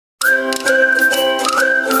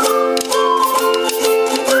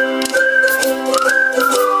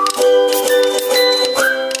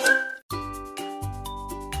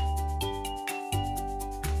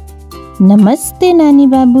नमस्ते नानी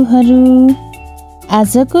बाबुहरू।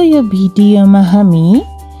 आजको यो भिडियोमा हामी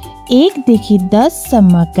 1 देखि 10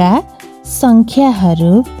 सम्मका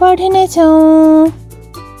संख्याहरू पढ्नेछौँ।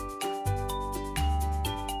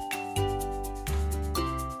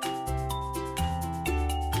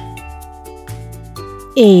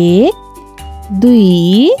 1 2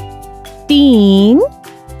 3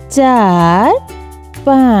 4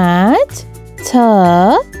 5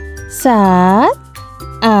 6 7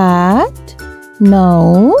 8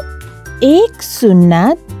 9 1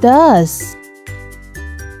 0 10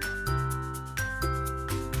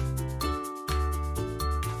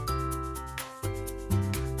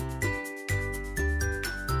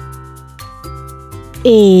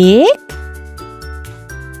 1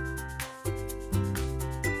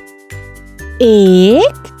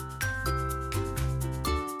 1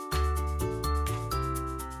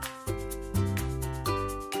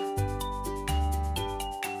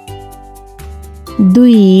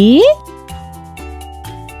 2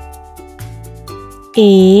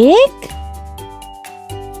 1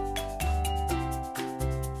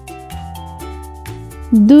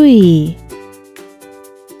 2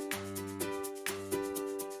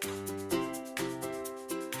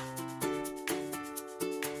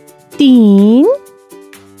 3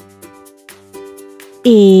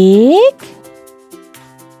 1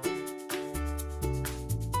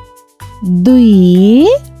 2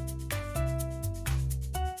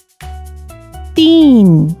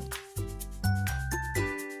 3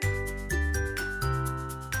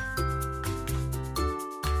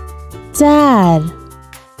 4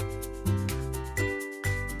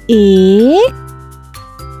 1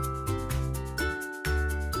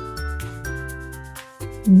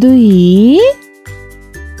 2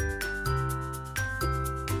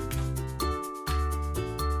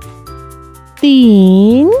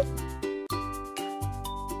 3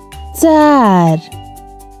 4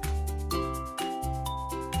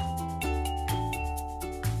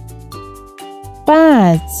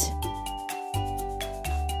 5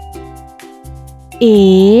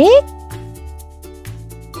 1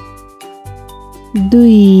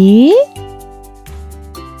 2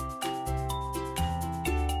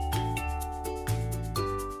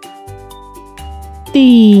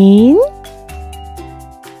 3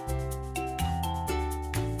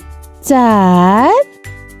 4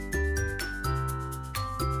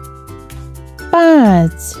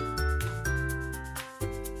 5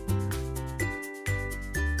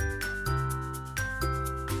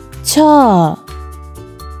 6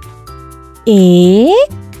 1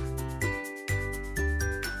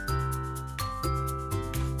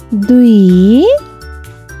 2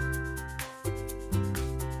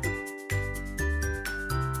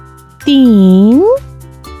 3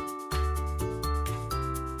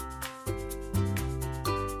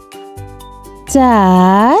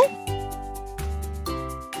 4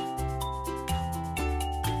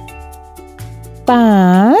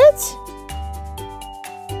 5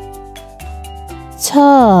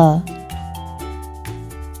 6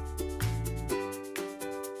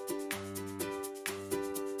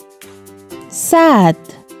 7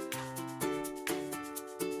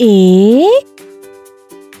 1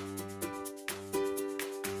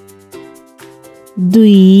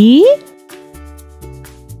 2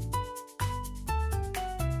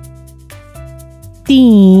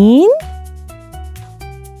 3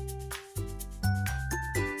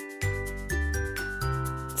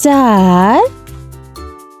 4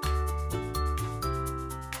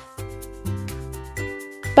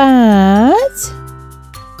 5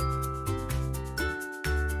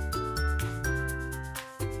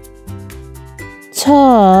 6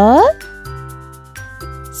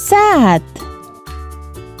 7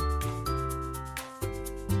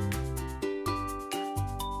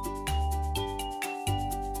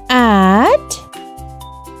 8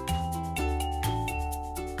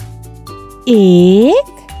 1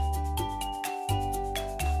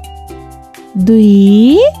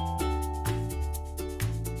 2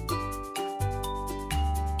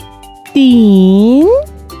 3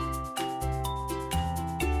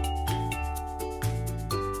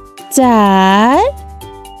 4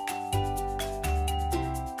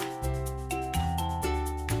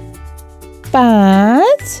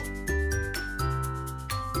 5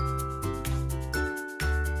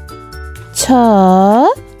 6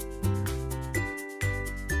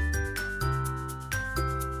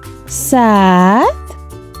 7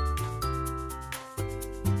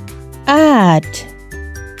 8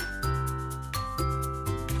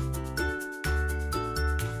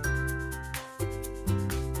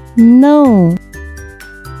 9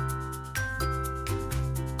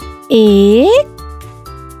 1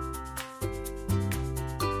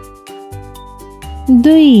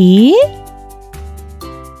 दुई,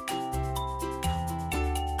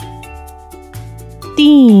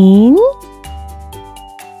 3,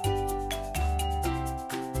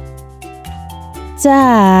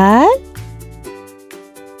 4,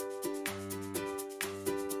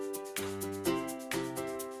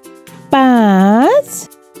 5,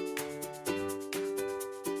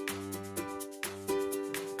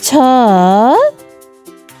 6,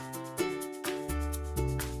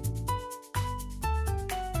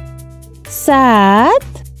 7,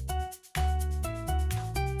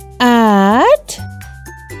 8,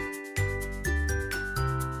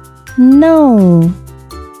 9,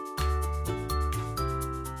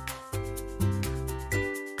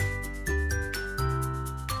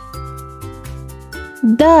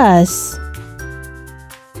 10,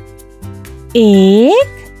 1,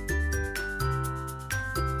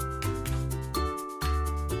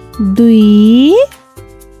 2,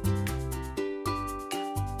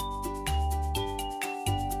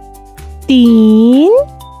 3,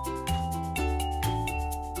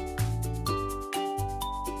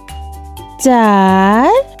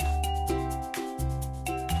 4,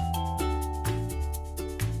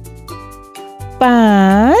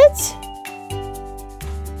 5,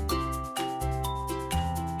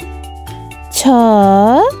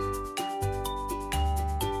 6,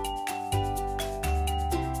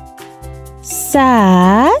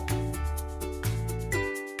 7,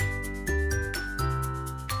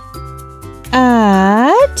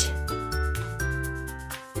 8,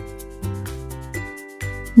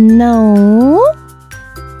 9,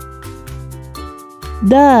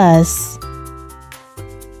 10.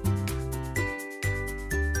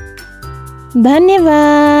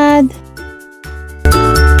 धन्यवाद।